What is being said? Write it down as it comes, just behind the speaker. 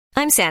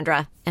I'm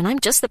Sandra, and I'm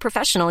just the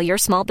professional your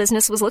small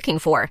business was looking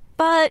for.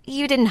 But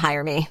you didn't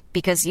hire me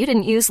because you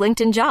didn't use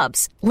LinkedIn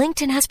Jobs.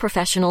 LinkedIn has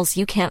professionals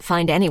you can't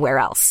find anywhere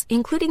else,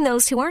 including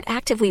those who aren't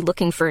actively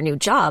looking for a new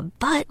job,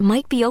 but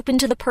might be open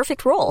to the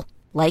perfect role,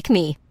 like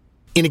me.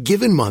 In a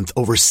given month,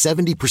 over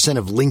 70%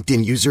 of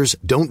LinkedIn users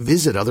don't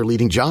visit other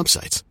leading job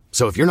sites.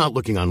 So if you're not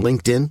looking on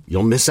LinkedIn,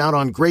 you'll miss out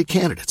on great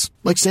candidates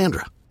like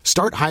Sandra.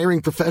 Start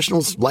hiring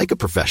professionals like a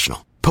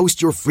professional.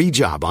 Post your free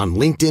job on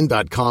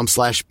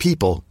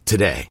linkedin.com/people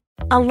today.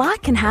 A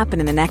lot can happen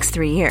in the next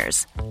 3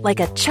 years. Like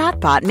a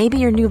chatbot may be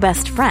your new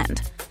best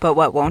friend. But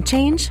what won't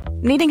change?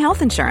 Needing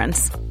health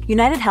insurance.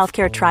 United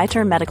Healthcare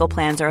Tri-Term Medical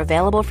Plans are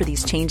available for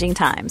these changing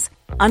times.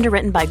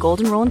 Underwritten by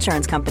Golden Rule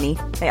Insurance Company,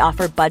 they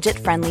offer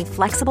budget-friendly,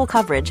 flexible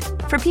coverage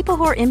for people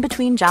who are in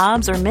between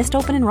jobs or missed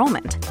open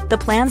enrollment. The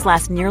plans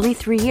last nearly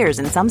 3 years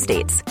in some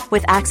states,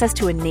 with access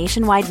to a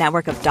nationwide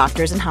network of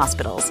doctors and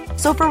hospitals.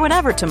 So for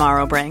whatever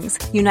tomorrow brings,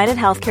 United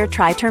Healthcare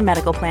Tri-Term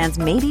Medical Plans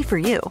may be for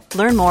you.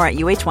 Learn more at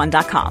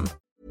uh1.com.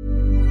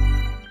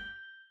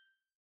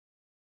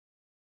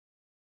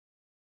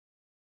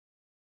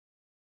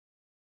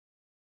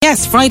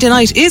 Yes, Friday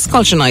night is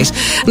Culture Night,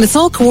 and it's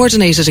all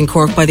coordinated in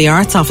Cork by the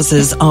arts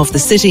offices of the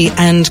City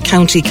and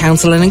County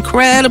Council. An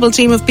incredible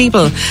team of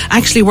people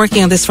actually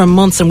working on this for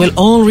months, and we'll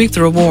all reap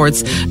the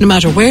rewards no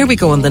matter where we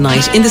go on the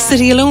night. In the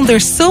city alone,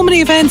 there's so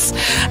many events,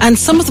 and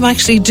some of them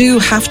actually do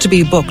have to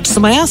be booked.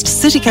 So I asked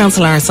City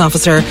Council Arts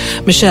Officer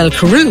Michelle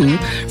Carew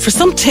for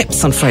some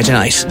tips on Friday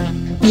night.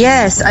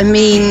 Yes, I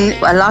mean,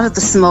 a lot of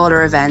the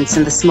smaller events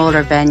and the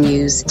smaller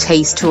venues,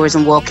 taste tours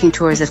and walking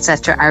tours,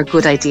 etc., are a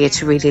good idea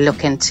to really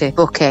look into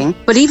booking.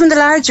 But even the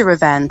larger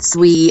events,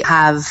 we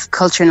have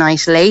Culture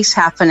Night Late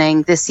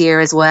happening this year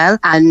as well.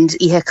 And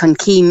Ihe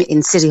Conkeem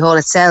in City Hall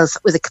itself,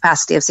 with a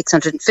capacity of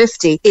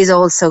 650, is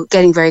also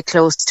getting very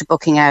close to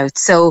booking out.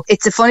 So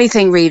it's a funny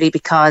thing, really,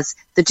 because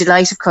the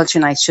delight of Culture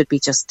Night should be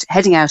just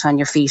heading out on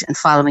your feet and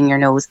following your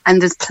nose. And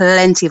there's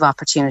plenty of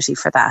opportunity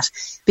for that,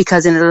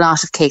 because in a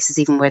lot of cases,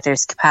 even where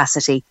there's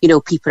capacity, you know,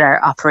 people are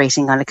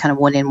operating on a kind of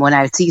one in, one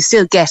out. So you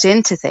still get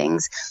into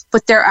things,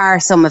 but there are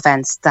some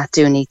events that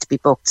do need to be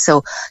booked.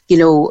 So, you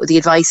know, the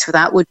advice for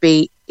that would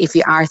be, if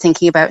you are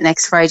thinking about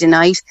next Friday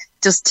night,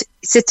 just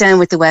sit down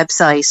with the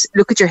website,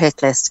 look at your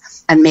hit list,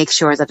 and make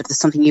sure that if there's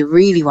something you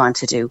really want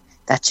to do,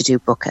 that you do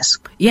book it.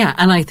 Yeah,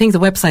 and I think the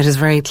website is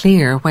very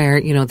clear where,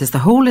 you know, there's the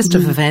whole list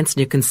of events and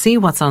you can see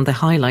what's on the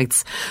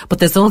highlights, but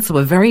there's also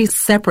a very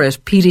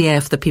separate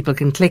PDF that people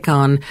can click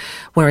on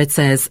where it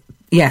says,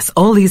 yes,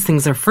 all these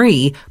things are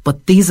free,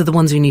 but these are the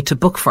ones you need to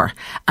book for.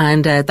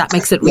 And that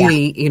makes it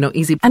really, you know,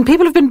 easy. And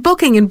people have been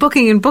booking and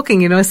booking and booking,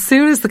 you know, as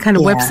soon as the kind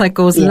of website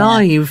goes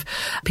live,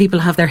 people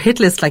have their hit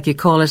list, like you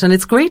call it. And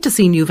it's great to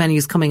see new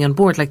venues coming on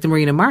board, like the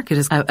Marina Market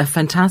is a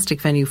fantastic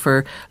venue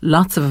for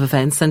lots of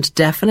events, and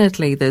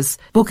definitely there's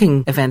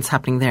booking events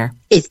happening there.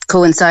 It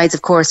coincides,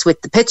 of course,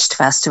 with the Pitched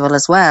Festival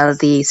as well,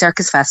 the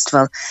Circus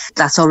Festival.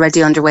 That's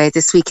already underway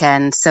this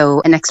weekend.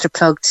 So an extra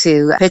plug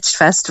to Pitched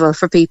Festival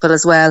for people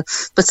as well.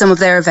 But some of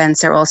their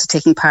events are also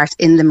taking part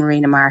in the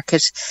Marina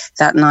Market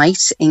that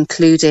night,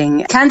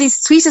 including Candy's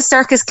Sweetest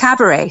Circus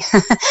Cabaret.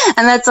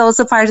 And that's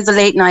also part of the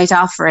late night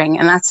offering,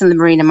 and that's in the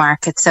Marina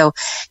Market. So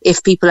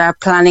if people are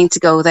planning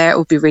to go there, it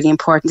would be really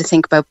important to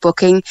think about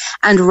booking.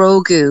 And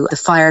Rogu, the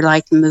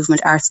Firelight and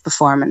Movement Arts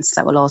performance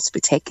that will also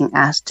be taking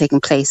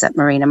place at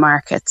Marina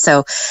Market.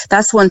 So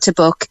that's one to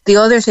book. The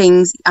other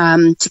things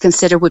to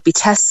consider would be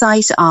Test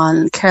Site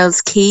on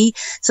Curls Quay.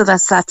 So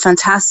that's that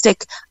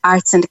fantastic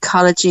arts and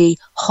ecology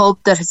hub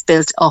that has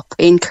built up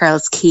in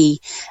Curls Quay,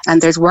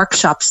 and there's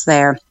workshops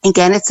there.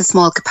 Again, it's a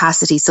small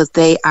capacity, so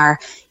they are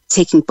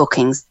taking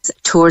bookings.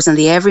 Tours on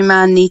the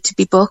Everyman need to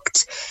be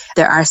booked.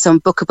 There are some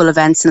bookable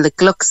events in the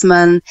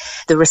Glucksman,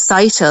 the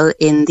recital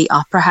in the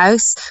Opera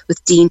House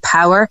with Dean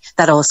Power,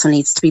 that also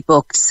needs to be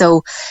booked.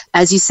 So,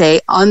 as you say,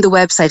 on the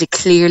website, it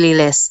clearly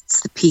lists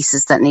the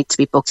pieces that need to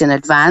be booked in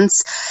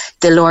advance.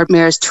 The Lord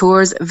Mayor's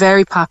tours,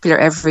 very popular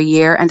every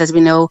year. And as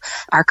we know,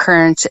 our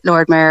current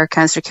Lord Mayor,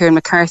 Councillor Kieran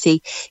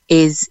McCarthy,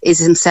 is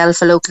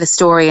himself a local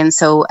historian.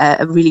 So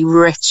a really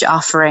rich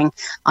offering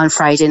on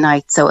Friday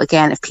night. So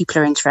again, if people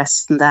are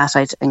interested in that,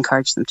 I'd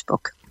encourage them to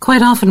book.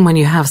 Quite often when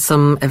you have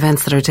some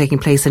events that are taking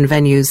place in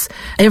venues,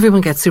 everyone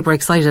gets super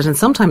excited, and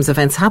sometimes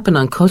events happen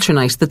on Culture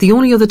Night that the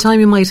only other time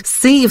you might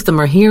see of them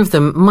or hear of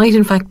them might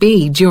in fact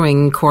be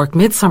during Cork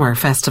Midsummer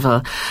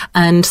Festival.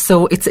 And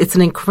so it's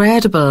an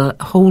incredible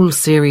whole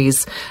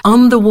series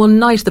on the one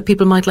night that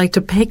people might like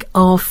to pick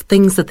off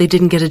things that they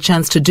didn't get a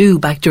chance to do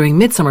back during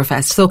Midsummer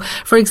Fest. So,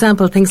 for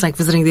example, things like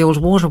visiting the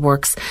old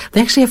waterworks, they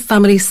actually have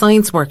family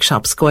science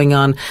workshops going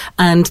on.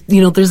 And,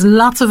 you know, there's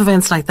lots of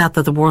events like that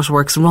the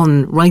waterworks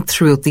run right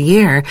throughout throughout the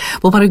year.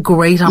 But what a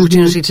great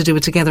opportunity to do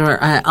it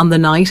together on the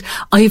night.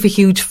 I have a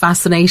huge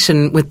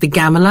fascination with the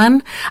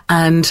gamelan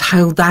and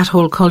how that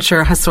whole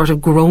culture has sort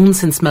of grown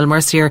since Mel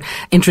Mercier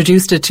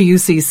introduced it to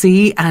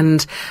UCC,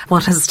 and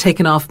what has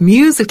taken off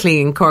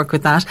musically in Cork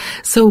with that.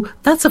 So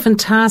that's a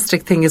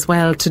fantastic thing as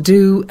well to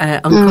do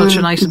on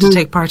Culture Night, and to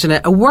take part in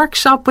a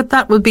workshop with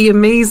that would be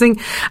amazing.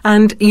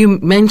 And you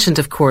mentioned,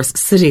 of course,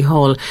 City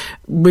Hall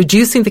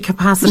reducing the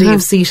capacity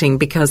of seating,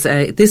 because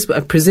this, I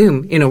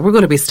presume, you know, we're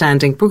going to be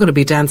standing, we're going to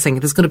be dancing,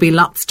 there's going to be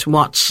lots to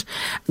watch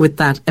with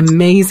that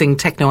amazing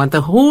techno and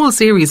the whole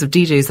series of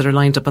DJs that are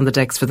lined up on the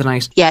decks for the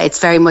night. Yeah, it's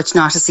very much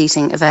not a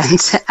seating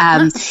event.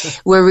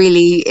 We're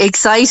really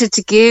excited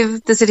to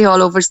give the City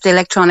Hall over to the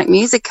Electronic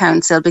Music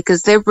Council,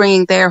 because they're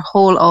bringing their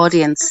whole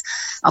audience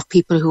of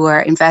people who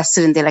are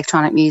invested in the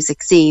electronic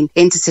music scene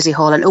into City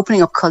Hall and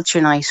opening up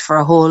Culture Night for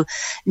a whole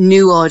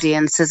new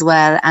audience as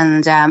well.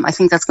 And I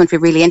think that's going to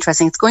be really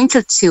interesting. It's going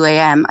till 2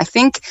 a.m. I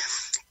think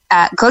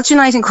Culture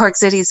Night in Cork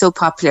City is so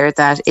popular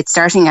that it's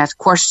starting at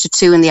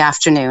 1:45 in the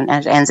afternoon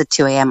and it ends at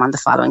 2 a.m. on the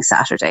following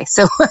Saturday.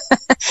 So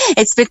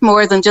it's a bit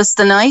more than just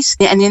the night.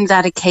 And in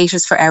that, it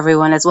caters for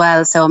everyone as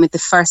well. So, I mean, the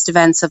first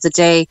events of the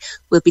day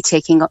will be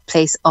taking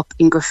place up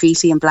in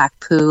Graffiti in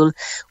Blackpool,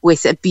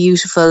 with a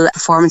beautiful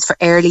performance for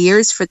early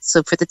years, for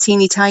the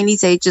teeny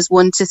tinies, ages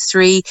 1 to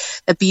 3,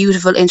 a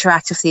beautiful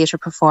interactive theatre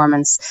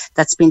performance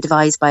that's been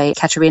devised by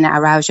Caterina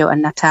Araujo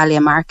and Natalia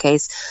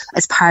Marquez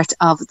as part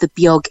of the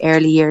Biog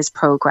Early Years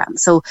programme.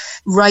 So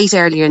right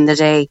earlier in the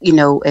day, you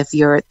know, if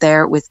you're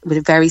there with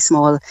very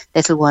small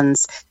little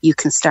ones, you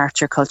can start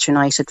your Culture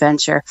Night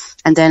adventure.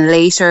 And then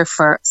later,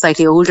 for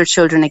slightly older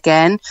children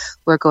again,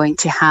 we're going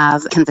to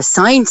have kind of a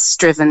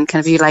science-driven,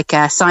 kind of like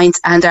a science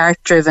and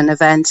art-driven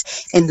event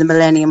in the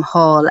Millennium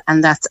Hall,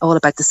 and that's all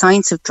about the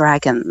science of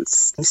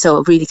dragons. So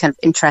a really kind of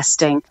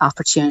interesting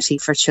opportunity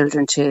for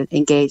children to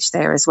engage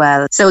there as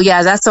well. So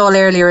yeah, that's all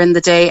earlier in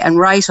the day, and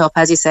right up,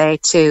 as you say,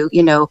 to,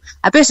 you know,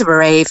 a bit of a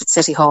rave at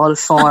City Hall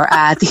for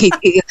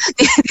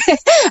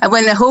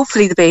when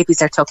hopefully the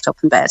babies are tucked up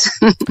in bed.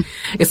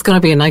 It's going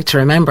to be a night to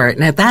remember.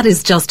 Now, that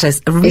is just a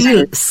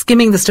real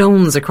skimming the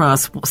stones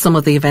across some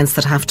of the events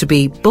that have to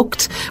be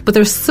booked, but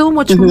there's so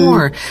much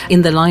more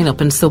in the lineup,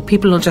 and so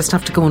people will just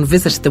have to go and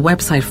visit the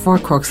website for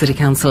Cork City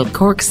Council,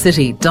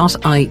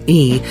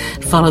 corkcity.ie,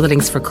 follow the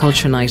links for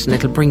Culture Night, and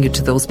it'll bring you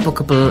to those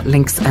bookable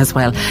links as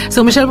well.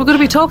 So, Michelle, we're going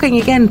to be talking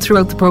again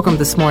throughout the programme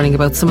this morning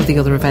about some of the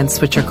other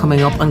events which are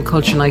coming up on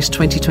Culture Night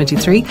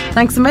 2023.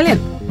 Thanks a million.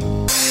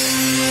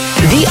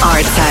 The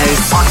Arts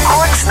House on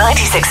Cork's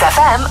 96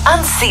 FM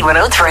and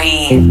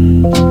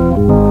C103.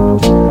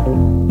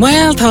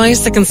 Well,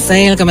 táis ag an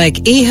saoil go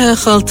mbeidh ihe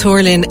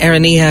chultúirlinn ar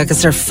an ihe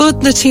agus ar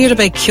fud na tíre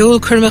beidh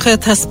ceol curmacha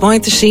tá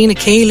spáinte sin na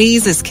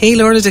célís is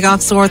céileoirla de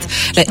gachsort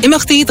le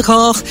imachtaí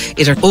deách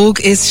idir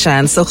óg is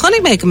sean. So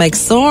chunig méid go mbeidh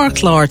sár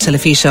chlár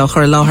telefísio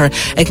chur láthair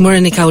ag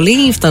muir na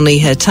cáilíomh don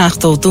ihe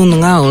tachtó dún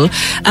ngáil,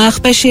 ach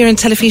beidh sé ar an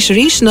telefísio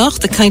ríis nach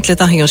de caint le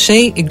dathí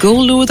sé i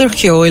ggóilúdar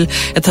ceoil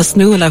a tá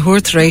snú le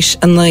thuairt rééis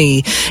an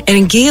naí. Ar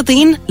an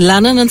géadín,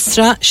 leanan an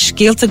stra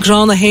scéalta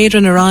grán a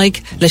héadran a raig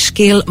le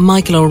scéal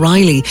Michael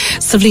O'Reilly.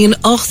 Bhíon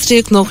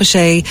 8 nócha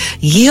sé,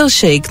 díal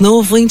sé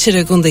gnómhaintear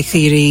a gunda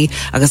chirí,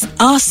 agus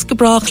as go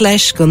brach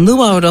leis go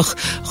nuáireach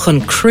chun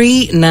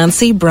Cree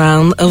Nancy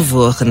Brown a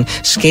bhuachan.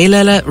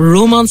 Scéile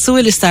Rómán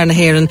súil is dar na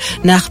héireann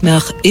nach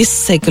meach is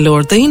sé go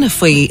leor daoine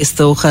faoi is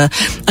dócha.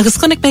 Agus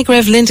chunig méid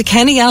raibh Linda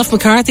Kenny, Alf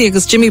McCarthy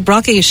agus Jimmy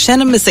Brocky is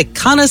senam is ag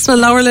canas na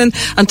Laurelin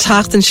an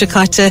tachtan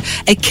Chicaite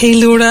ag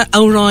céilúra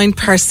Áráin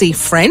Percy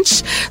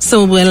French.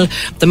 So will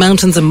the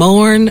Mountains of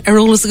Mourne are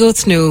always a go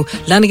to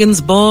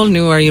Lanigan's Ball,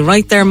 nu are you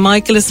right there,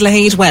 Michael is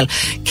lehéid. Well,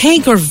 cé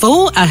gur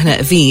bhó aithne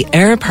a bhí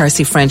ar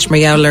Percy French mar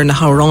jouler na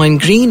Áráin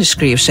Green a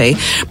scríomh sé,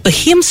 ba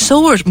him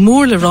sóir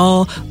mór le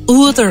rá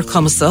údar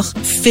cumasach,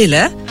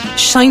 fille,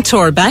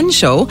 seintóir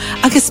banjo,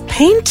 agus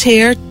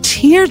paintéir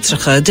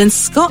tíirdracha den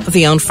scot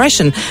bhí an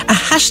freisin a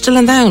heistal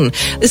an down.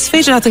 Is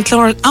féidir at an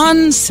clár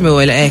an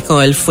smúil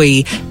eáil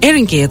faoi ar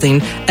an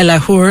géadín a le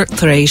thuair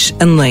taréis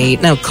an lei.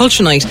 Now,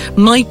 Culture Night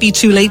might be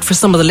too late for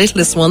some of the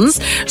littlest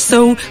ones,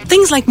 so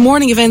things like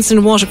morning events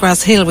in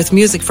Watergrass Hill with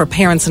music for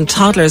parents and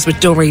toddlers with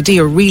Do-Re D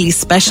are really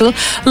special.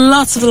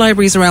 Lots of the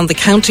libraries around the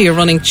county are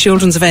running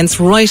children's events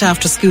right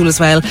after school as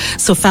well,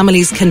 so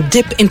families can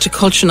dip into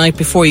Culture Night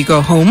before you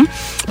go home.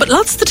 But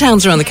lots of the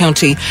towns around the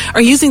county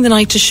are using the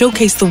night to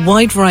showcase the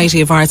wide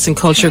variety of arts and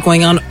culture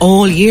going on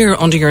all year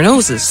under your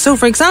noses. So,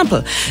 for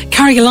example,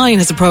 Carrigaline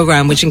has a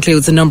programme which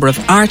includes a number of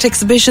art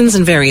exhibitions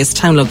in various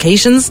town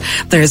locations.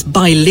 There's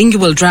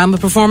bilingual drama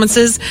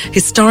performances,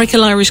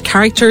 historical Irish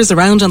characters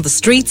around on the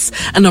streets,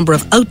 a number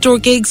of outdoor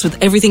gigs with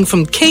everything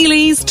from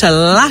ceilidhs to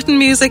Latin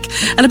music,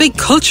 and a big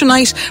Culture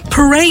Night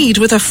parade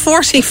with a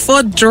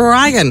 40-foot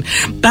dragon.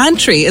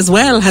 Bantry as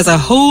well has a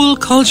whole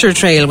culture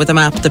trail with a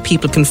map that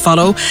people can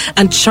follow,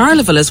 and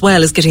Charleville as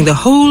well is getting the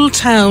whole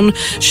town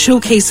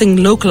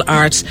showcasing local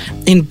art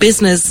in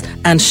business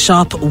and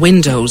shop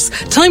windows.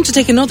 Time to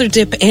take another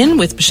dip in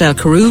with Michelle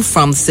Carew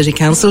from the City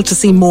Council to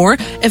see more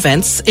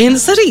events in the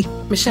city.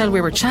 Michelle,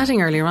 we were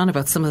chatting earlier on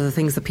about some of the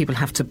things that people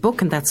have to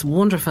book, and that's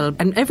wonderful.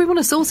 And everyone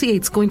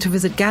associates going to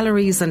visit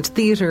galleries and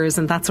theatres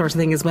and that sort of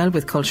thing as well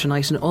with Culture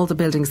Night and all the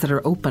buildings that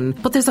are open.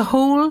 But there's a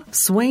whole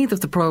swathe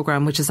of the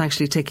programme which is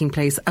actually taking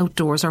place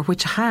outdoors, or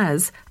which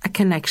has a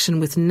connection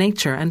with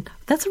nature. And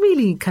that's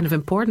really kind of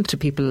important to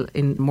people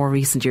in more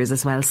recent years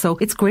as well. So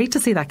it's great to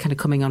see that kind of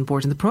coming on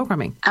board in the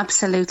programming.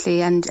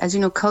 Absolutely. And as you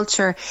know,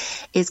 culture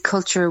is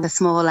culture with a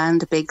small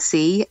and a big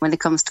C when it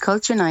comes to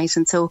Culture Night.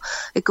 And so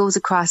it goes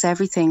across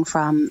everything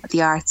from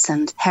the arts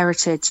and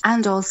heritage,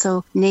 and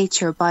also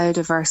nature,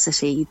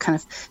 biodiversity, kind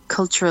of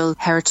cultural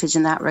heritage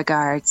in that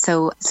regard.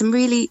 So some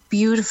really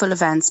beautiful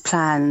events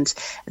planned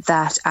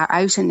that are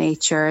out in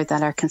nature,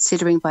 that are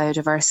considering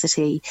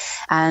biodiversity.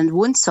 And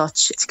one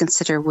such to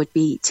consider would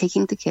be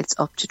taking the kids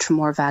up to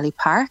Tramore Valley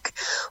Park,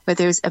 where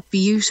there's a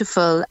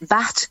beautiful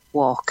bat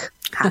walk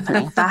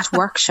happening, bat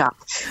workshop.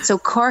 So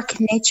Cork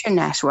Nature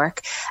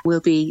Network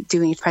will be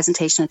doing a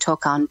presentation and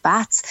talk on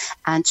bats,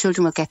 and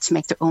children will get to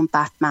make their own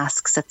bat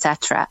masks,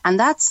 etc. And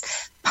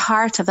that's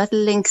part of that,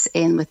 links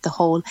in with the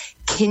whole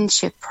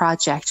kinship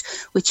project,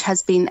 which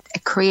has been a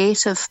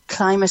creative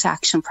climate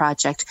action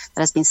project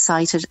that has been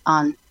cited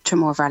on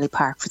Tramore Valley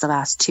Park for the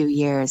last 2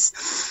 years.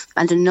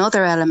 And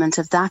another element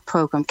of that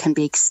programme can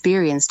be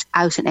experienced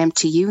out in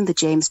MTU in the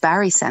James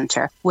Barry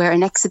Centre, where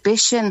an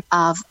exhibition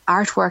of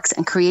artworks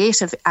and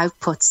creative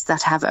outputs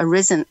that have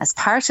arisen as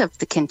part of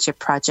the kinship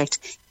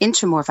project in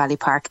Tramore Valley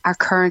Park are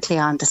currently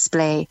on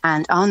display.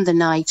 And on the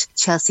night,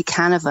 Chelsea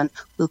Canavan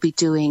will be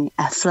doing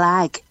a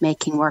flag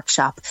making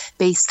workshop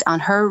based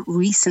on her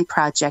recent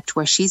project,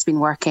 where she's been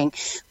working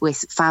with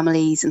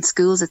families and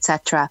schools,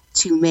 etc.,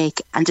 to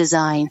make and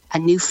design a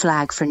new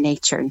flag for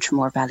nature in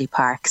Tramore Valley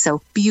Park.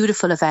 So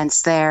beautiful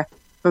events there.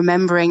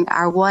 Remembering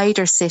our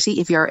wider city,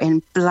 if you're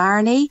in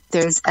Blarney,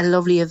 there's a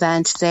lovely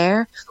event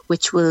there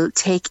which will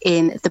take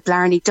in the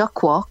Blarney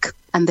Duck Walk.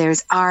 And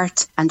there's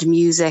art and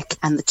music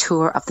and the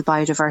tour of the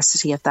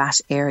biodiversity of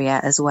that area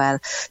as well.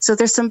 So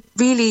there's some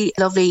really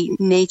lovely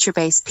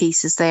nature-based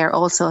pieces there.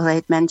 Also, as I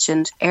had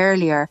mentioned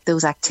earlier,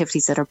 those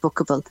activities that are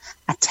bookable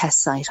at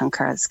Test Site on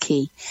Curls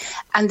Quay.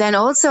 And then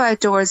also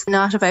outdoors,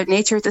 not about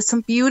nature, there's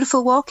some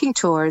beautiful walking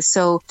tours.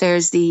 So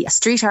there's the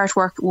street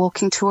artwork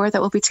walking tour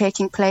that will be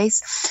taking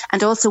place,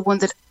 and also one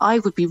that I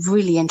would be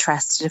really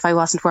interested if I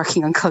wasn't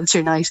working on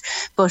Culture Night.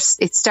 But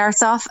it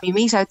starts off, you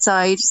meet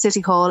outside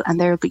City Hall, and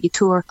there will be a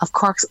tour of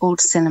Cork's old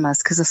cinemas,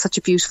 because there's such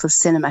a beautiful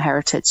cinema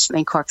heritage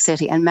in Cork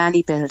City, and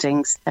many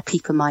buildings that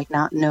people might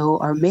not know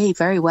or may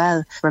very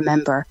well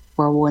remember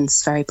were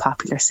once very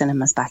popular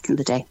cinemas back in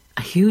the day.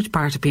 A huge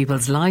part of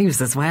people's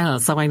lives as well.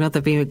 So I know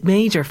there'll be a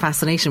major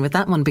fascination with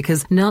that one,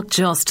 because not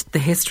just the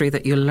history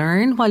that you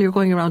learn while you're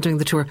going around doing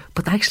the tour,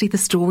 but actually the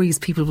stories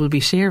people will be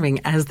sharing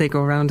as they go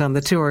around on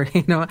the tour.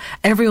 You know,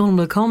 everyone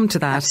will come to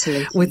that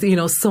Absolutely. with, you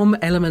know, some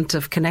element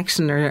of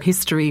connection or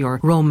history or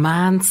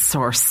romance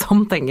or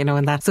something, you know,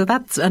 in that. So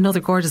that's another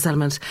gorgeous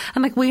element.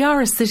 And like, we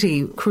are a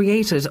city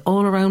created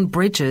all around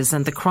bridges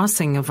and the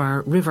crossing of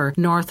our river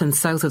north and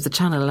south of the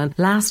Channel. And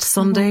last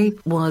Sunday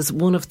was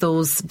one of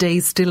those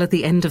days still at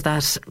the end of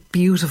that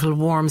beautiful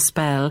warm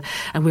spell,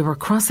 and we were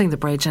crossing the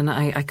bridge, and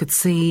I could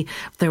see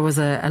there was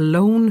a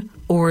lone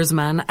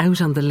oarsman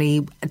out on the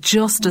lee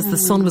just as the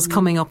sun was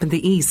coming up in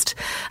the east,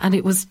 and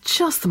it was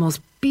just the most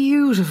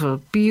beautiful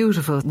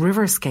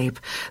riverscape,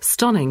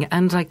 stunning.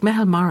 And like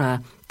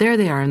Mehalmara, there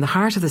they are in the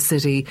heart of the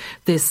city,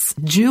 this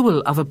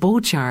jewel of a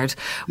boatyard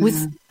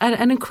with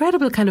an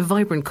incredible kind of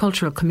vibrant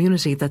cultural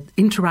community that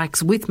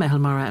interacts with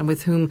Mehalmara and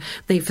with whom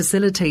they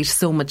facilitate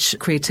so much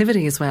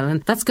creativity as well.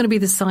 And that's going to be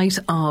the site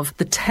of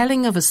the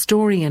telling of a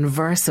story in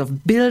verse,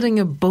 of building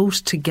a boat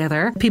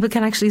together. People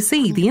can actually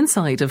see the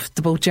inside of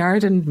the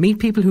boatyard and meet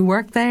people who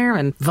work there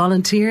and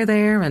volunteer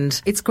there. And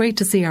it's great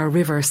to see our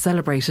river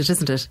celebrated,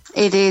 isn't it?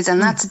 It is,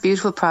 and that's a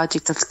beautiful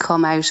project that's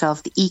come out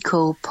of the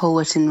Eco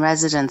Poet in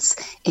Residence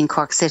in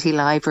Cork City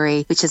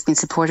Library, which has been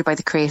supported by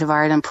the Creative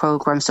Ireland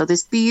programme. So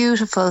this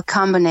beautiful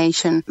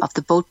combination of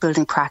the boat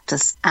building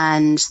practice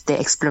and the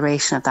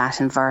exploration of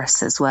that in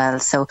verse as well.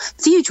 So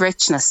it's a huge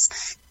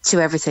richness to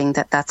everything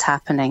that's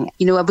happening.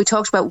 You know, we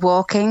talked about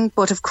walking,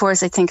 but of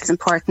course I think it's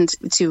important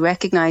to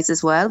recognise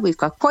as well, we've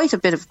got quite a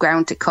bit of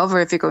ground to cover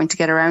if you're going to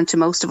get around to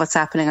most of what's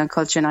happening on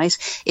Culture Night,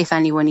 if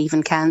anyone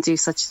even can do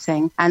such a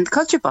thing. And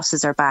culture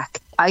buses are back.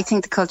 I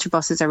think the culture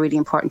buses are really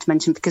important to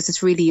mention because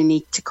it's really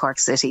unique to Cork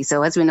City.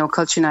 So as we know,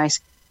 Culture Night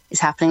is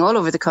happening all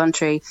over the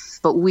country,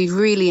 but we've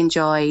really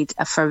enjoyed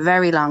for a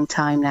very long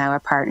time now our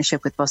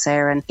partnership with Bus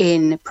Éireann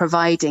in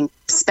providing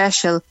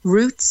special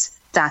routes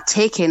that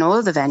take in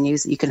all the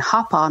venues that you can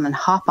hop on and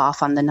hop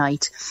off on the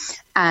night.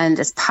 And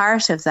as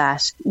part of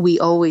that,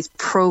 we always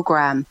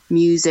programme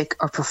music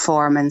or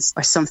performance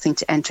or something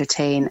to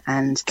entertain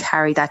and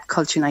carry that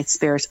Culture Night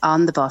spirit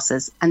on the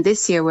buses. And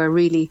this year, we're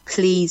really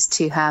pleased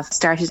to have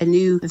started a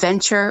new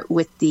venture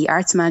with the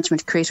Arts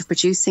Management Creative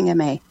Producing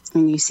MA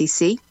in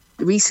UCC.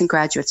 Recent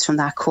graduates from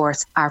that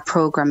course are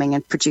programming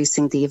and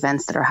producing the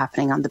events that are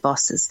happening on the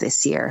buses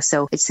this year.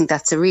 So I just think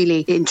that's a really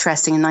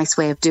interesting and nice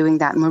way of doing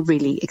that, and we're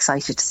really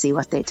excited to see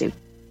what they do.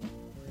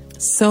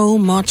 So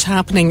much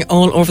happening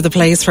all over the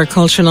place for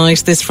Culture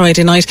Night this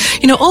Friday night.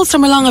 You know, all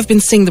summer long I've been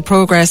seeing the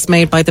progress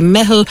made by the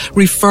metal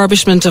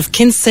refurbishment of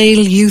Kinsale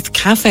Youth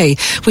Cafe,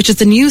 which is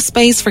the new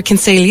space for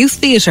Kinsale Youth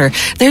Theatre.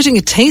 They're doing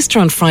a taster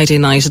on Friday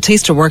night, a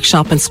taster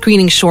workshop and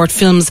screening short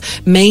films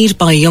made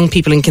by young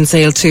people in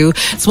Kinsale too.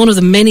 It's one of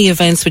the many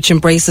events which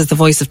embraces the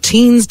voice of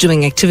teens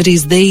doing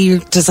activities they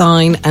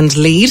design and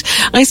lead.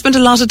 I spent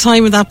a lot of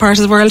time in that part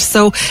of the world,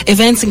 so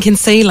events in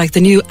Kinsale like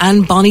the new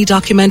Anne Bonny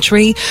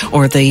documentary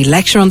or the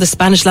lecture on the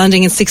Spanish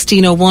landing in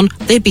 1601,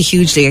 they'd be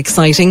hugely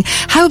exciting.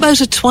 How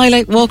about a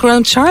twilight walk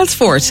around Charles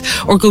Fort?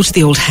 Or go to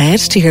the Old Head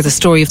to hear the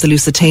story of the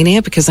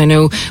Lusitania, because I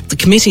know the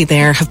committee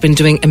there have been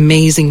doing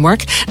amazing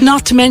work.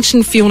 Not to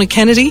mention Fiona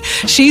Kennedy.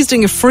 She's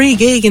doing a free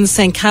gig in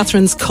St.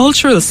 Catherine's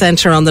Cultural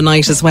Centre on the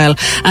night as well.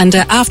 And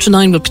after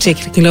 9 we'll be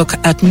taking a look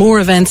at more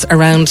events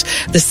around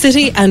the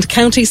city and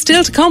county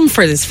still to come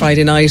for this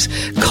Friday night.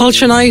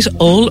 Culture Night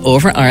all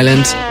over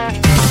Ireland.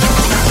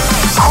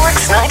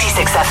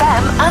 96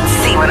 FM and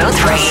C103.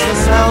 The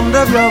sound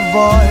of your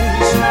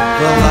voice,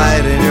 the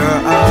light in your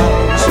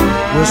eyes.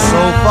 We're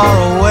so far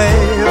away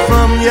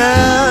from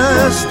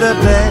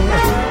yesterday.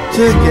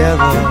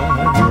 Together,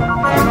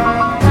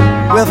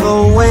 with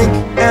a wink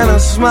and a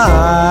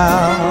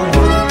smile.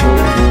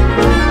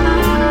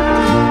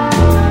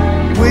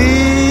 We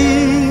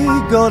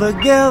go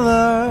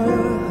together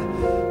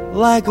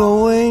like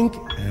a wink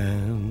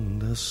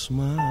and a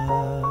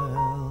smile.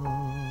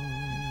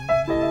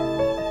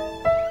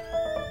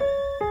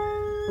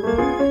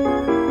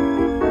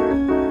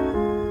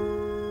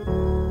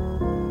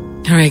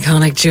 Harry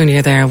Connick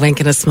Jr. there,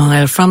 winking a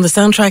smile. From the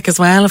soundtrack as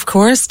well, of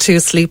course, to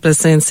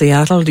Sleepless in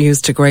Seattle,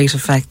 used to great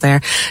effect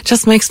there.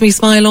 Just makes me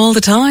smile all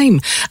the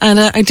time. And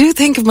I do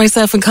think of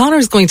myself and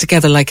Connor's going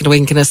together like a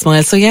wink and a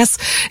smile. So yes,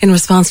 in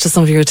response to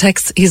some of your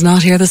texts, he's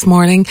not here this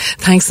morning.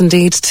 Thanks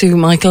indeed to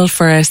Michael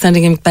for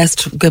sending him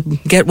best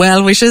get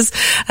well wishes.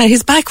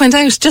 His back went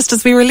out just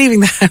as we were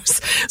leaving the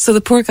house. So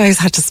the poor guys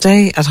had to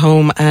stay at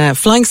home,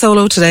 flying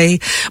solo today.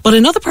 But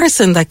another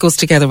person that goes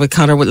together with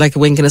Connor with like a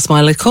wink and a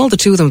smile, I call the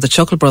two of them the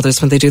Chuckle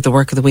Brothers when they do the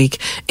work of the week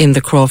in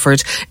the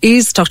Crawford,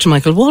 is Dr.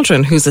 Michael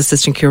Waldron, who's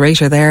assistant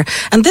curator there.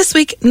 And this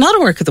week, not a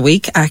work of the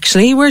week,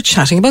 actually, we're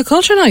chatting about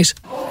Culture Night.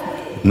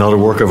 Not a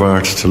work of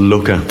art to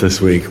look at this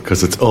week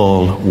because it's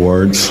all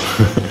words.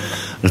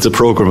 It's a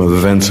programme of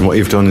events, and what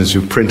you've done is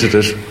you've printed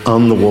it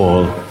on the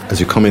wall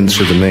as you come in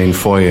through the main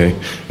foyer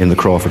in the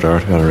Crawford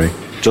Art Gallery,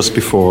 just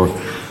before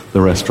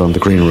the restaurant, the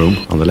Green Room,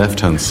 on the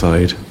left-hand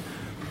side.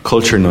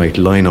 Culture Night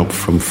line up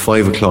from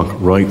 5 o'clock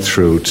right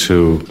through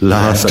to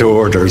last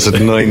orders at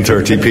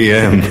 9:30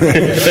 p.m.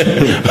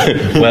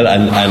 Well,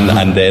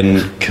 and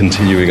then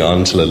continuing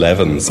on till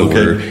 11. So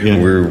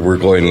we're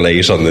going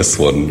late on this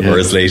one, or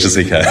as late as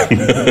we can.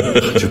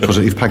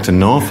 You've packed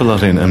an awful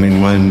lot in. I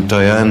mean, when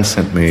Diane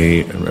sent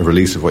me a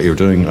release of what you're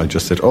doing, I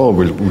just said,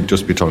 we'll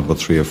just be talking about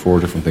 3 or 4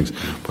 different things.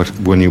 But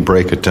when you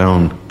break it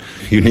down,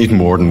 you need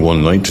more than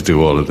one night to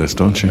do all of this,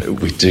 don't you?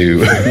 We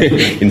do.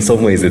 In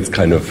some ways it's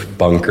kind of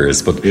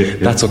bonkers, but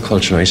that's what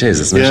Culture Night is,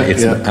 isn't it?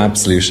 It's an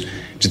absolute,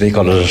 do they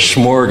call it a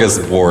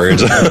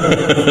smorgasbord?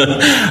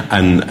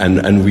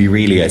 and we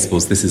really, I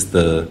suppose, this is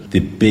the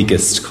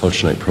biggest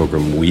Culture Night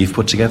programme we've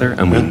put together,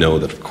 and we know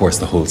that, of course,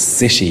 the whole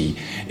city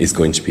is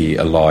going to be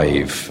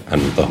alive,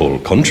 and the whole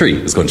country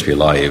is going to be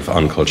alive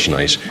on Culture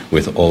Night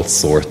with all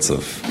sorts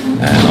of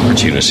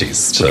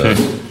opportunities to...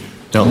 Okay.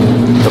 Now,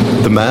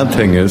 the mad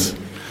thing is,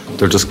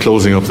 they're just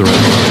closing up the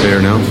restaurant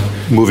there now,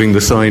 moving the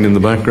sign in the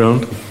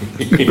background.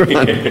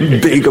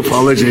 Big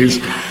apologies.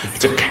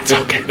 It's okay,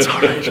 it's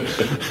all right.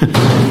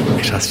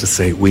 It has to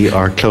say, we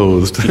are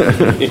closed.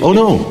 Oh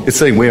no, it's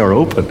saying we are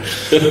open.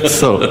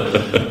 So,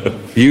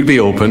 you'd be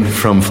open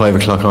from 5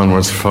 o'clock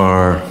onwards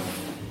for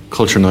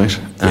Culture Night.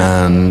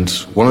 And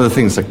one of the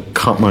things that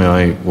caught my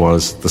eye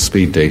was the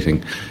speed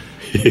dating.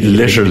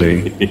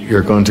 Literally,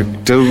 you're going to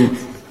do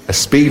a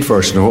speed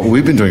version of what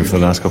we've been doing for the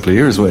last couple of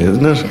years,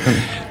 isn't it?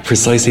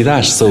 Precisely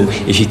that. So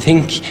if you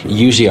think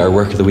usually our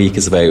work of the week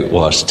is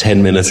about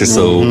 10 minutes or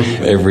so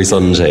every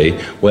Sunday,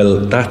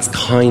 well, that's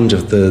kind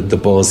of the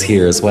buzz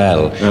here as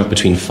well.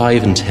 Between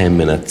 5 and 10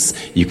 minutes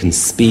you can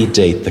speed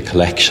date the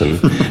collection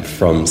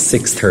from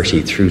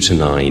 6:30 through to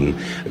 9.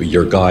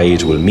 Your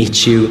guide will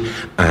meet you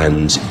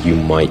and you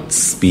might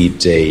speed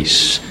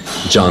date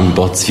John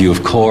Butt's View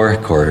of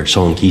Cork or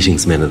Sean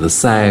Keating's Men of the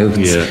South,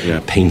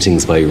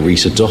 paintings by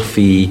Rita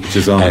Duffy, which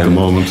is on at the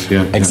moment.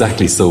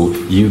 Exactly. So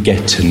you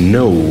get to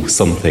know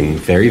something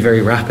very,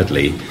 very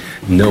rapidly,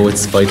 know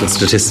its vital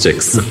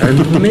statistics,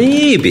 and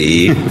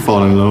maybe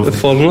fall in love.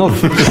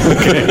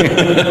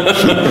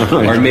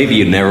 Or maybe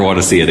you never want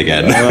to see it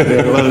again.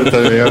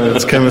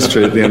 It's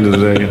chemistry at the end of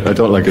the day. I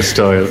don't like his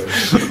style.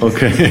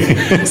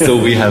 Okay. So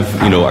we have,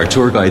 our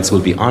tour guides will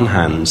be on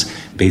hand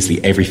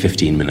basically every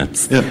 15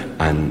 minutes,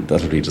 and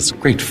that'll be just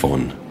great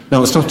fun.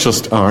 Now, it's not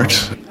just art.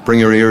 Bring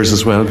your ears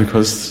as well,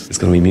 because it's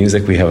going to be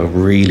music. We have a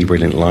really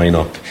brilliant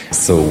lineup.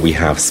 So we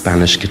have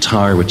Spanish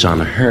guitar with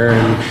John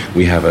Ahern.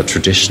 We have a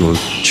traditional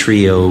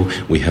trio.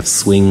 We have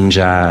swing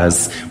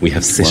jazz. We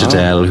have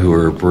Citadel, who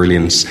are a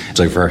brilliant,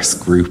 diverse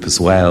group as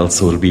well.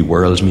 So it'll be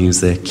world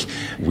music.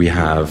 We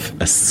have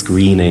a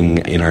screening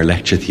in our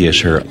lecture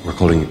theatre. We're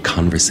calling it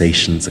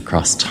Conversations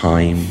Across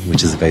Time,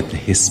 which is about the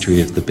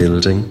history of the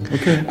building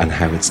and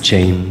how it's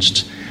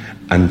changed.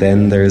 And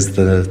then there's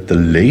the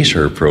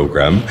later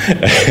programme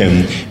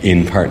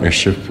in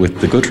partnership with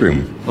the Good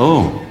Room.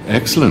 Oh,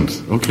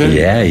 excellent.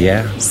 Okay.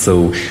 Yeah.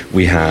 So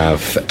we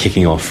have,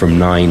 kicking off from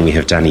 9, we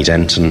have Danny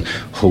Denton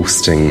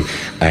hosting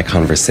a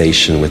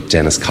conversation with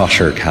Dennis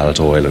Cotter, Cal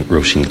Doyle and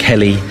Roisin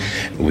Kelly.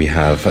 We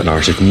have an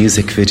art of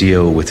music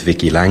video with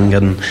Vicky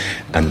Langan.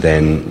 And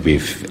then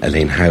we've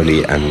Elaine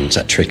Howley and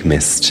Trick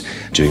Mist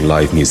doing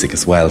live music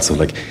as well. So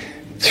like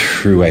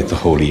throughout the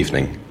whole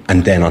evening.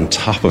 And then on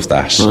top of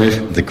that,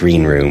 the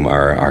Green Room,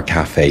 our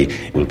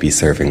cafe, will be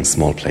serving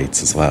small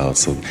plates as well.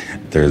 So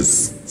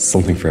there's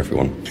something for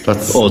everyone.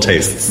 That's all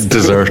tastes.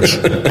 Dessert,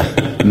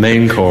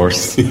 main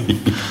course,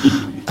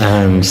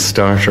 and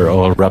starter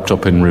all wrapped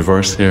up in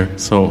reverse here.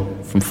 So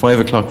from 5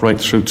 o'clock right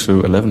through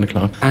to 11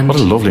 o'clock. And what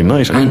a lovely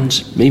night.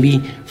 And maybe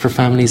for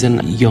families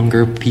and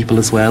younger people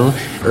as well,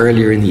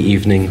 earlier in the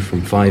evening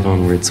from 5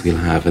 onwards, we'll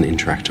have an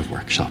interactive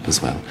workshop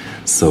as well.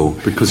 So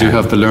because you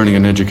have the Learning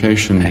and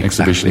Education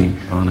exhibition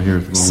on here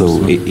at the moment.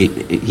 So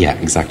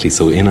exactly.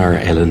 So in our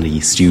L&E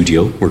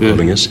studio, we're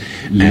calling it.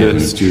 Le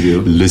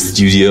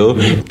Studio.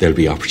 There'll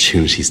be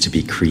opportunities to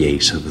be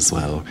creative as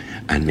well,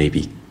 and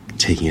maybe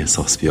taking a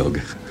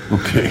sauce-biog.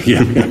 Okay,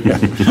 yeah.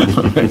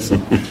 All right, so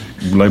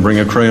will I bring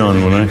a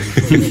crayon, will I?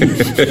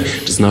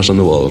 Just not on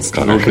the walls,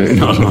 Conor. Okay,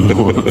 not on the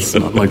walls,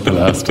 not like the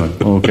last time.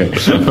 Okay,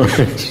 all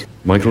right.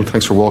 Michael,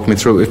 thanks for walking me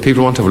through. If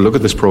people want to have a look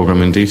at this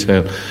programme in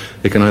detail,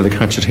 they can either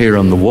catch it here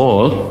on the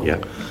wall,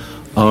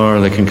 or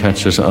they can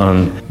catch it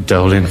on the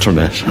old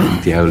internet.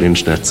 The old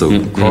internet, so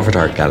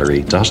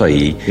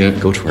crawfordartgallery.ie,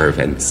 go to our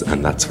events,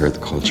 and that's where the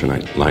culture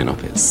night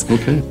lineup is.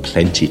 Okay.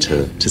 Plenty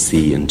to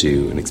see and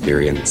do and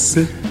experience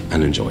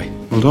and enjoy.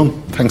 Well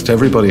done. Thanks to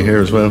everybody here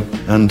as well.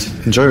 And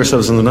enjoy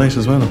yourselves in the night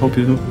as well. I hope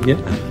you do. Yeah.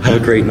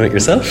 Have a great night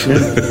yourself. Yeah.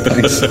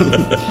 Thanks.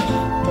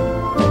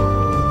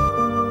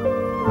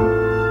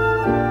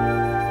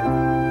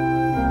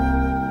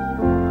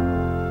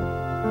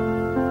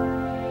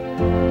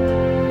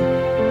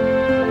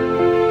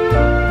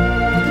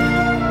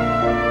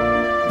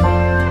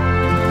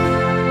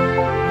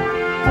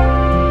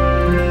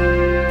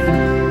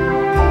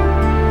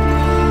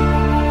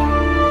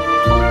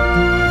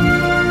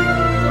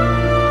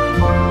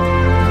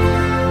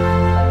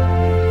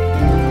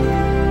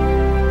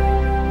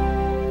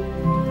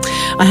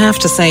 I have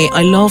to say,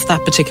 I love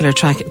that particular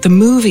track. The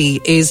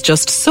movie is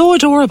just so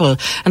adorable,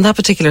 and that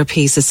particular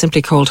piece is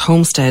simply called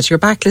Homestead. You're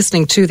back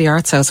listening to the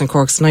Arts House in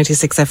Cork's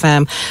 96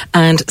 FM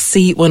and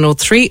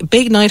C103.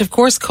 Big night, of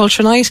course,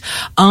 Culture Night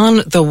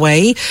on the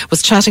way.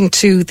 Was chatting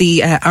to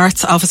the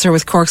Arts Officer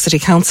with Cork City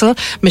Council,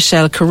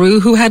 Michelle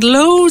Carew, who had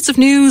loads of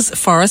news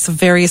for us of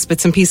various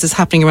bits and pieces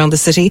happening around the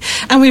city.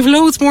 And we've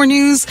loads more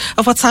news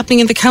of what's happening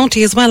in the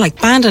county as well,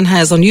 like Bandon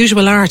has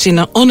unusual art in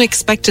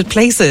unexpected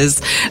places.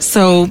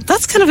 So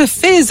that's kind of a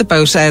fizz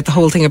about the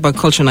whole thing about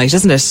Culture Night,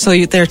 isn't it?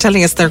 So they're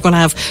telling us they're going to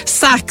have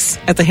sacks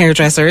at the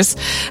hairdressers,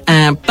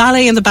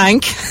 ballet in the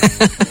bank,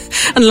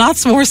 and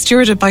lots more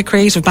stewarded by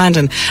Creative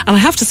Bandon. And I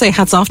have to say,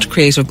 hats off to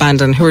Creative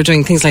Bandon, who are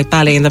doing things like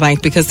ballet in the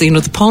bank, because, you know,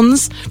 the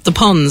puns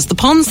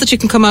that you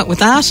can come out with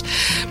that.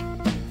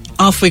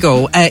 Off we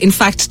go. In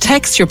fact,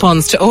 text your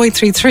puns to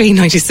 0833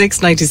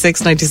 96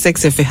 96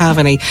 96 if you have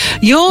any.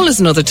 Youghal is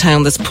another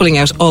town that's pulling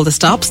out all the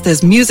stops.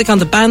 There's music on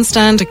the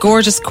bandstand, a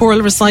gorgeous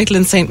choral recital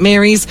in St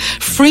Mary's,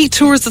 free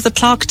tours of the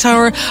Clock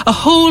Tower, a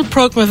whole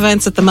programme of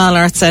events at the Mal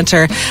Arts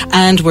Centre,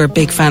 and we're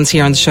big fans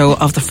here on the show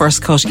of the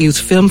First Cut Youth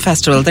Film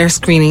Festival. They're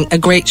screening a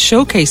great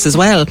showcase as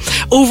well.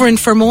 Over in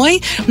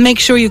Fermoy, make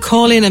sure you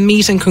call in and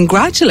meet and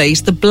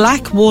congratulate the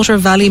Blackwater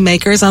Valley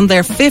Makers on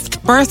their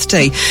 5th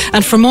birthday.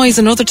 And Fermoy is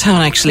another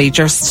town actually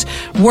just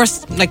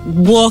worth like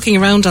walking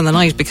around on the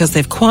night, because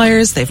they've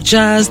choirs, they've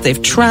jazz, they've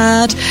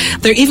trad.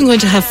 They're even going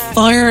to have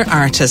fire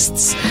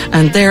artists,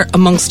 and they're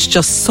amongst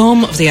just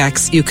some of the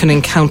acts you can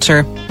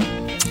encounter.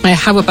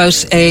 How about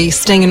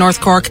staying in North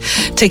Cork?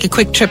 Take a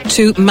quick trip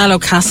to Mallow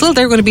Castle.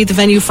 They're going to be the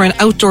venue for an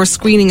outdoor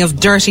screening of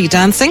Dirty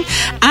Dancing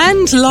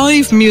and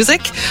live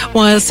music,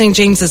 while St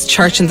James's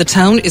Church in the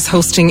town is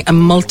hosting a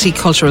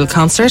multicultural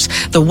concert.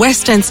 The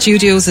West End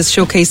Studios is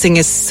showcasing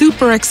a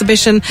super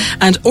exhibition,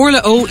 and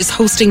Orla O is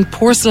hosting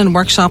porcelain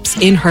workshops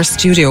in her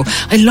studio.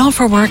 I love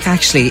her work,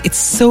 actually. It's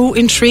so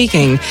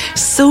intriguing,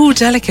 so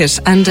delicate,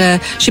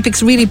 and she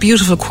picks really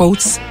beautiful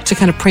quotes to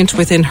kind of print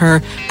within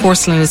her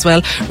porcelain as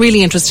well.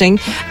 Really interesting.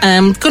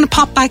 Going to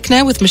pop back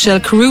now with Michelle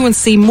Carew and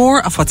see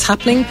more of what's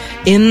happening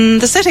in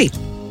the city.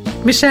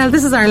 Michelle,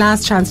 this is our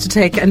last chance to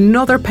take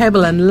another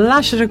pebble and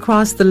lash it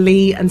across the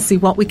Lee and see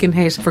what we can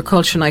hit for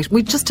Culture Night.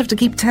 We just have to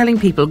keep telling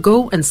people,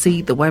 go and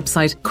see the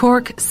website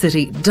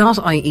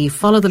corkcity.ie.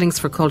 Follow the links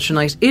for Culture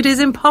Night. It is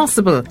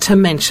impossible to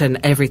mention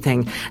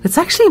everything. It's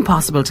actually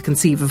impossible to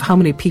conceive of how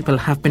many people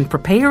have been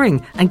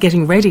preparing and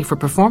getting ready for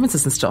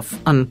performances and stuff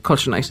on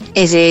Culture Night.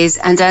 It is,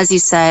 and as you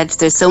said,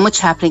 there's so much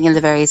happening in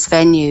the various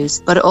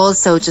venues, but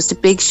also just a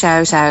big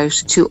shout out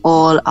to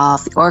all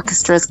of the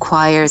orchestras,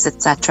 choirs,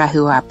 etc.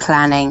 who are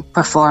planning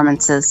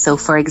performances. So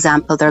for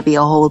example, there'll be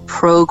a whole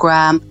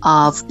programme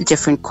of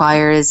different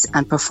choirs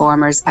and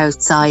performers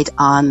outside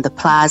on the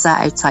plaza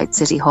outside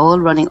City Hall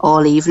running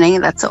all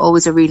evening. That's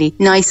always a really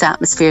nice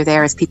atmosphere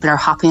there as people are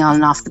hopping on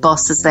and off the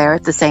buses there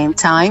at the same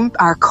time.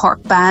 Our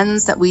Cork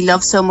bands that we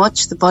love so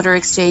much, the Butter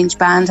Exchange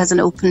Band has an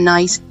open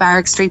night.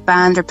 Barrack Street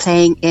Band are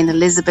playing in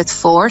Elizabeth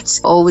Fort.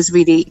 Always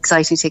really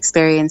exciting to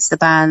experience the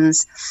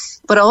bands.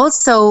 But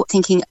also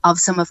thinking of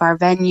some of our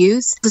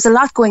venues. There's a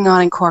lot going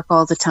on in Cork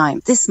all the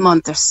time. This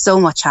month there's so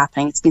much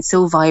happening. It's been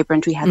so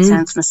vibrant. We had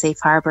Sounds from a Safe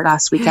Harbour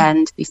last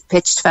weekend. We've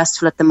Pitched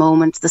Festival at the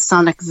moment. The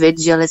Sonic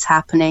Vigil is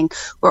happening.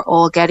 We're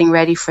all getting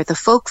ready for the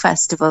Folk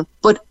Festival.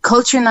 But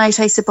Culture Night,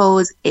 I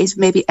suppose, is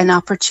maybe an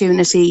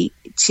opportunity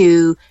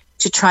to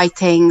try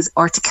things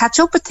or to catch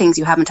up with things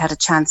you haven't had a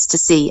chance to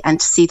see and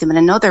to see them in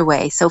another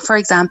way. So, for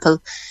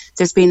example,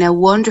 there's been a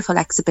wonderful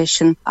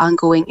exhibition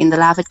ongoing in the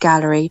Lavitt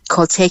Gallery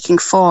called Taking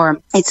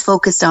Form. It's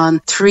focused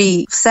on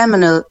 3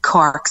 seminal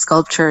Cork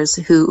sculptors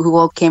who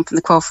all came from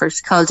the Crawford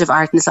College of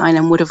Art and Design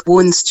and would have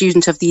won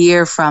Student of the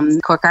Year from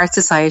Cork Art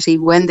Society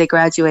when they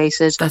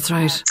graduated. That's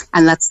right.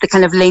 And that's the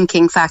kind of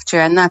linking factor.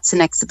 And that's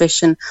an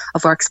exhibition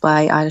of works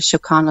by Eilish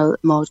O'Connell,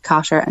 Maud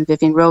Cotter and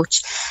Vivian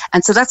Roach.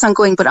 And so that's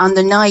ongoing. But on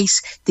the night,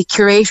 the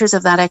curators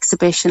of that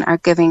exhibition are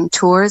giving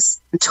tours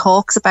and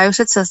talks about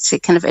it, so to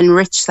kind of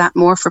enrich that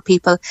more for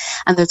people.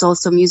 And there's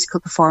also musical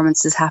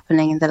performances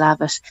happening in the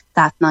Lavitt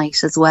that night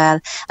as well.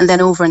 And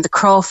then over in the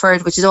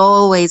Crawford, which is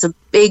always a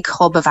big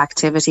hub of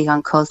activity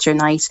on Culture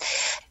Night,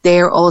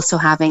 they're also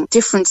having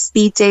different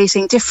speed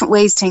dating, different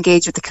ways to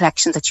engage with the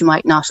collection that you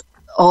might not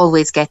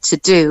always get to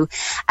do,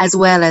 as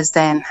well as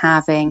then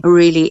having a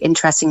really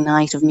interesting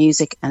night of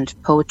music and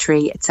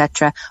poetry,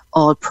 etc.,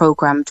 all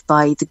programmed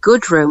by the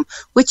Good Room,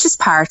 which is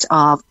part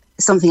of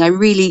something I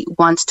really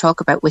want to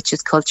talk about, which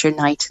is Culture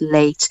Night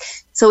Late.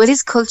 So it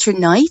is Culture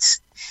Night,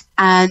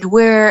 and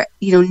we're,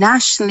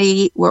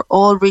 nationally, we're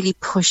all really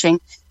pushing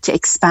to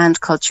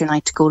expand Culture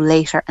Night to go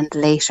later and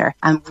later.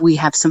 And we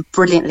have some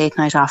brilliant late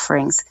night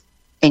offerings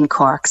in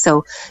Cork.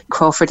 So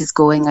Crawford is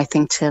going, I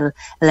think, till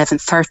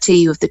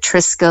 11:30. You have the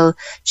Triskel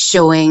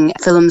showing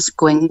films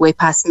going way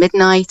past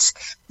midnight.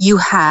 You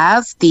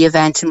have the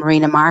event in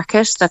Marina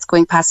Market that's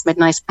going past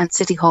midnight, and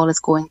City Hall is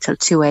going till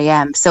 2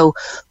 a.m. So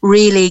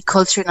really,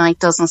 Culture Night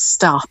doesn't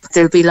stop.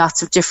 There'll be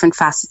lots of different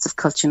facets of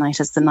Culture Night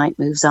as the night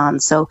moves on.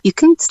 So you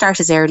can start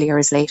as early or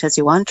as late as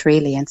you want,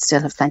 really, and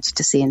still have plenty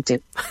to see and do.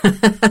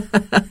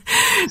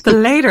 The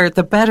later,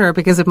 the better,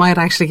 because it might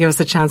actually give us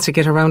a chance to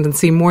get around and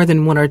see more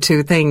than one or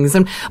two things.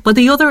 But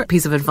the other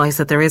piece of advice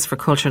that there is for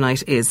Culture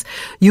Night is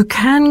you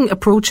can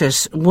approach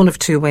it one of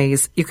two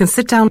ways. You can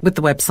sit down with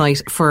the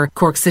website for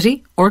Cork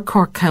City or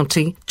Cork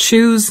County,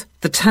 choose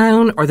the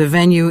town or the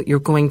venue you're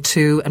going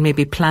to, and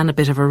maybe plan a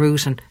bit of a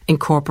route and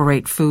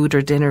incorporate food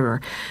or dinner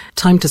or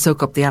time to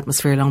soak up the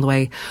atmosphere along the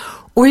way.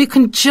 Or you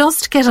can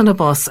just get on a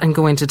bus and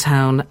go into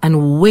town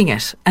and wing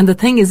it. And the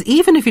thing is,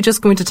 even if you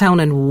just go into town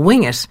and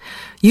wing it,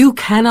 you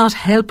cannot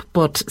help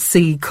but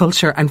see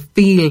culture and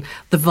feel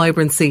the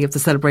vibrancy of the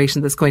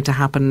celebration that's going to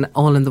happen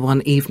all in the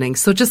one evening.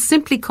 So just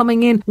simply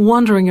coming in,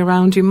 wandering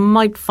around, you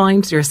might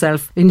find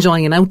yourself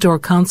enjoying an outdoor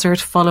concert,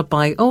 followed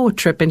by, a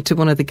trip into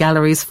one of the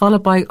galleries,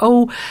 followed by,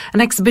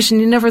 an exhibition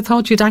you never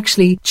thought you'd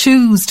actually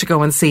choose to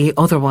go and see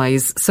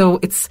otherwise.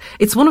 So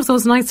it's one of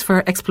those nights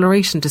for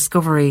exploration,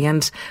 discovery,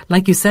 and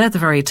like you said at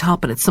the very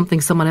top, and it's something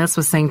someone else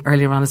was saying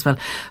earlier on as well,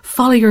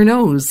 follow your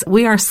nose.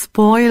 We are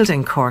spoiled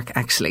in Cork,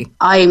 actually.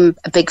 I'm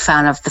a big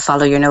fan of the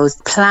follow your nose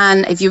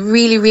plan. If you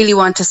really, really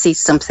want to see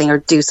something or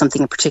do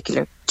something in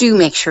particular, do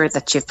make sure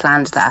that you've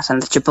planned that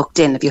and that you're booked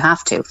in if you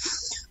have to.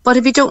 But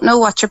if you don't know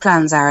what your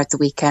plans are at the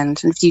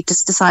weekend, and if you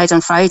just decide on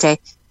Friday,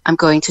 I'm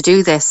going to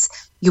do this,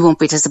 you won't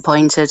be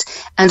disappointed.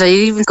 And I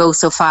even go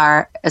so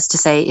far as to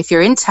say, if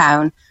you're in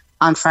town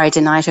on Friday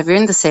night, if you're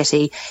in the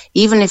city,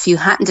 even if you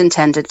hadn't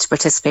intended to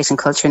participate in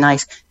Culture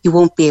Night, you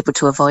won't be able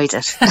to avoid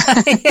it.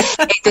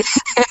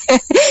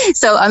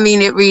 So, I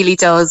mean, it really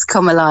does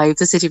come alive.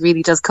 The city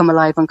really does come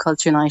alive on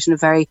Culture Night in a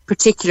very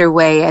particular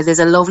way. There's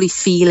a lovely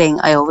feeling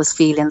I always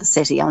feel in the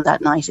city on that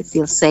night. It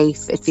feels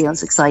safe, it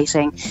feels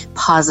exciting,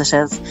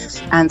 positive,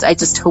 and I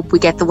just hope we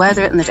get the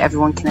weather and that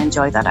everyone can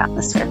enjoy that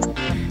atmosphere.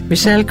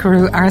 Michelle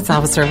Carew, Arts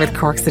Officer with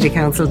Cork City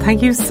Council,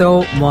 thank you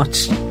so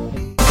much.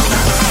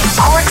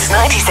 Cork's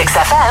 96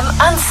 FM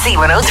and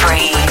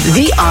C103.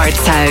 The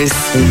Arts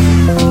House.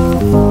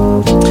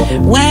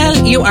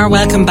 Well, you are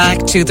welcome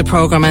back to the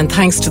programme, and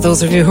thanks to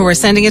those of you who are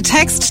sending a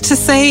text to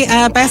say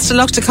best of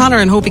luck to Conor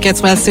and hope he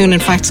gets well soon. In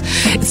fact,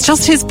 it's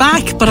just his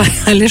back, but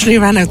I literally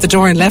ran out the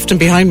door and left him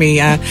behind me,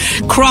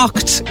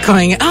 crocked,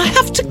 going, I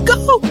have to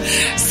go.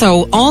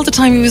 So all the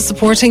time he was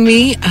supporting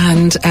me,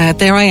 and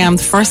there I am,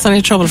 the first sign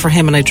of trouble for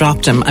him, and I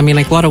dropped him. I mean,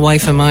 like, what a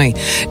wife am I?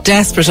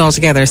 Desperate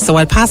altogether. So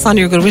I'll pass on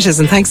your good wishes,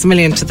 and thanks a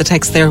million to the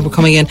texts there who are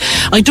coming in.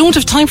 I don't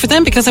have time for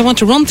them because I want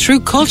to run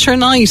through Culture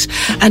Night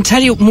and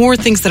tell you more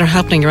things that are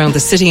happening around the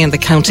city and the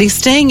county.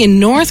 Staying in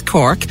North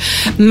Cork,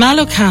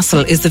 Mallow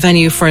Castle is the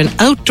venue for an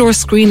outdoor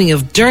screening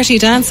of Dirty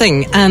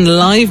Dancing and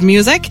live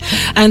music,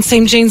 and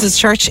St James's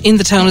Church in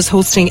the town is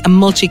hosting a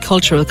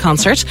multicultural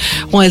concert,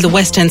 while the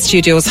West End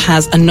Studios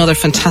has another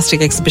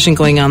fantastic exhibition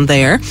going on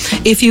there.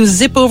 If you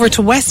zip over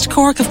to West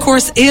Cork, of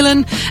course,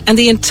 Uillinn and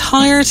the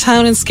entire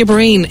town in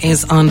Skibbereen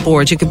is on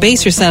board. You could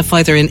base yourself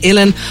either in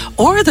Uillinn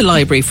or the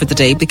library for the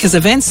day, because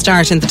events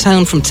start in the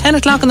town from 10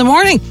 o'clock in the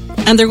morning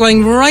and they're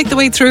going right the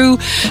way through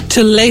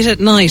to late at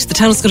night. The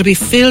town is going to be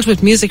filled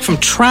with music from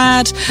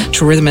trad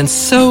to rhythm and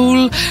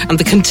soul, and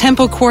the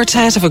Contempo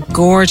Quartet have a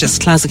gorgeous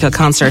classical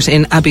concert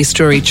in Abbey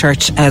Story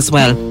Church as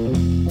well.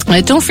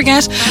 Don't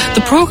forget,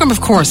 the programme,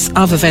 of course,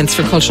 of events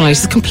for Culture Night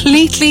is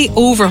completely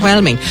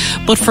overwhelming.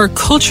 But for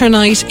Culture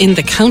Night in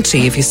the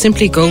county, if you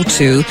simply go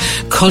to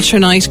Culture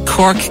Night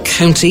Cork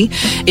County,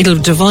 it'll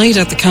divide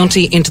out the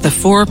county into the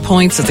 4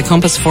 points of the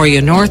compass for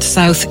you, north,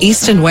 south,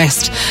 east and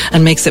west,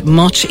 and makes it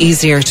much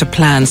easier to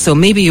plan. So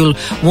maybe you'll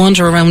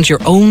wander around your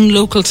own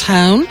local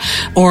town,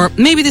 or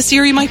maybe this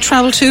year you might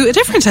travel to a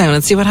different town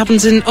and see what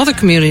happens in other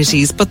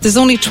communities. But there's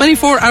only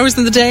 24 hours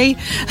in the day.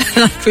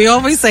 Like we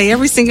always say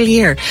every single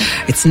year,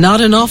 it's not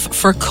enough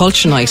for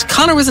Culture Night.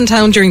 Conor was in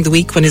town during the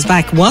week when his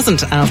back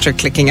wasn't after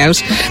clicking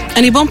out,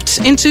 and he bumped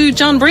into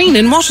John Breen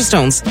in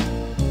Waterstones.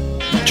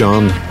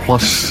 John,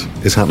 what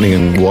is happening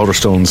in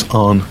Waterstones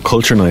on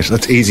Culture Night?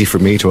 That's easy for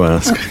me to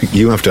ask.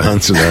 You have to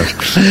answer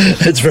that.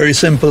 It's very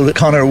simple,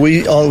 Conor.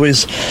 We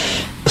always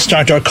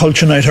start our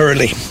Culture Night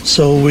early.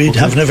 So we'd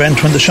have an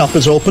event when the shop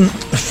is open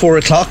at 4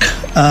 o'clock,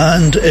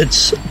 and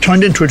it's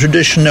turned into a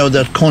tradition now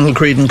that Conal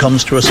Creedon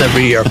comes to us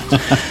every year.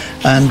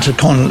 And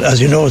Conal, as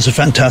you know, is a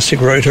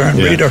fantastic writer and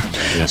reader.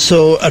 Yeah.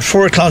 So at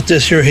 4 o'clock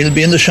this year, he'll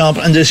be in the shop,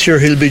 and this year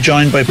he'll be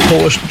joined by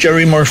poet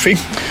Jerry Murphy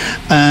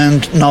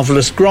and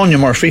novelist Grania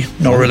Murphy,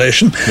 no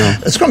relation. No.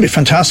 It's going to be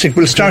fantastic.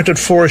 We'll start at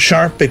 4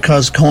 sharp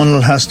because Conal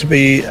has to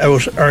be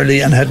out early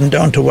and heading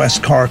down to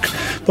West Cork.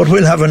 But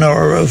we'll have an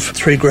hour of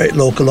 3 great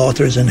local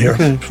authors in here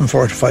from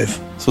 4 to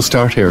 5. So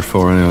start here at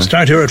 4 anyway.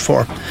 Start here at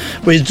 4.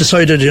 We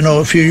decided,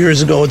 a few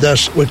years ago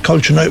that with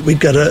Culture Night we'd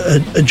get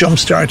a jump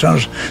start on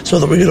it so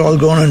that we could all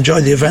go and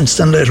enjoy the events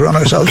then later on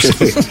ourselves.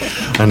 Okay.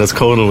 And as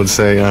Conal would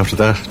say after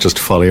that, just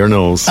follow your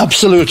nose.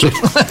 Absolutely.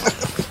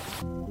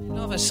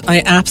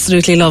 I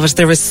absolutely love it.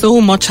 There is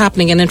so much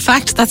happening, and in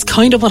fact that's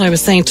kind of what I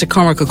was saying to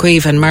Cormac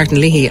O'Queeve and Martin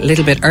Leahy a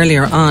little bit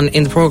earlier on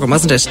in the programme,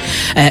 wasn't it?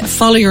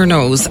 Follow your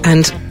nose,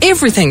 and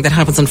everything that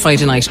happens on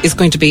Friday night is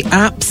going to be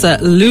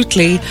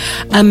absolutely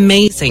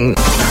amazing.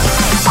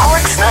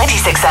 Cork's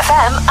 96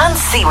 FM and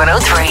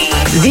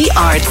C103. The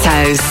Arts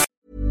House.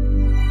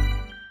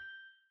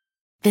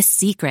 The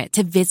secret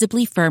to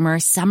visibly firmer,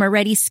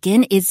 summer-ready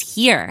skin is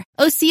here.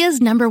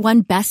 Osea's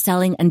 #1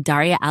 best-selling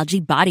Undaria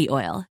Algae Body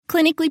Oil.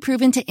 Clinically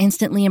proven to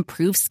instantly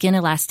improve skin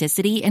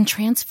elasticity and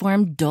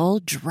transform dull,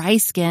 dry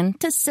skin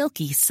to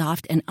silky,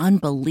 soft, and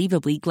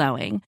unbelievably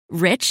glowing.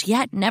 Rich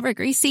yet never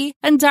greasy,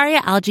 Undaria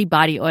Algae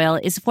Body Oil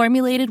is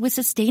formulated with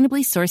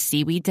sustainably sourced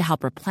seaweed to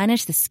help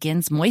replenish the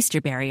skin's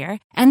moisture barrier,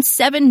 and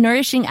 7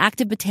 nourishing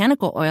active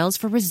botanical oils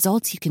for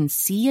results you can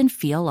see and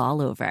feel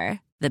all over.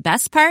 The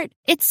best part?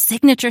 Its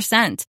signature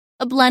scent.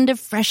 A blend of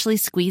freshly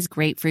squeezed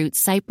grapefruit,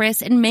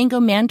 cypress, and mango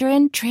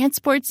mandarin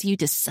transports you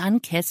to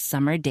sun-kissed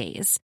summer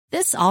days.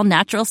 This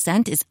all-natural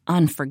scent is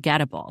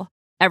unforgettable.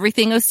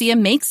 Everything Osea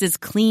makes is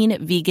clean,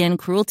 vegan,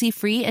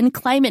 cruelty-free, and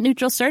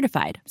climate-neutral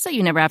certified, so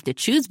you never have to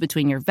choose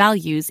between your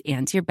values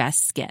and your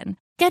best skin.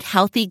 Get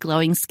healthy,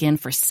 glowing skin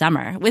for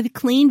summer with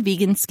clean,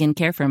 vegan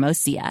skincare from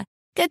Osea.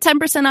 Get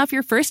 10% off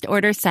your first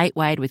order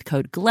site-wide with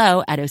code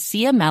GLOW at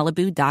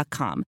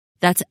OseaMalibu.com.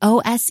 That's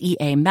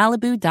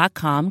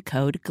OSEAMalibu.com,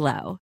 code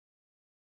GLOW.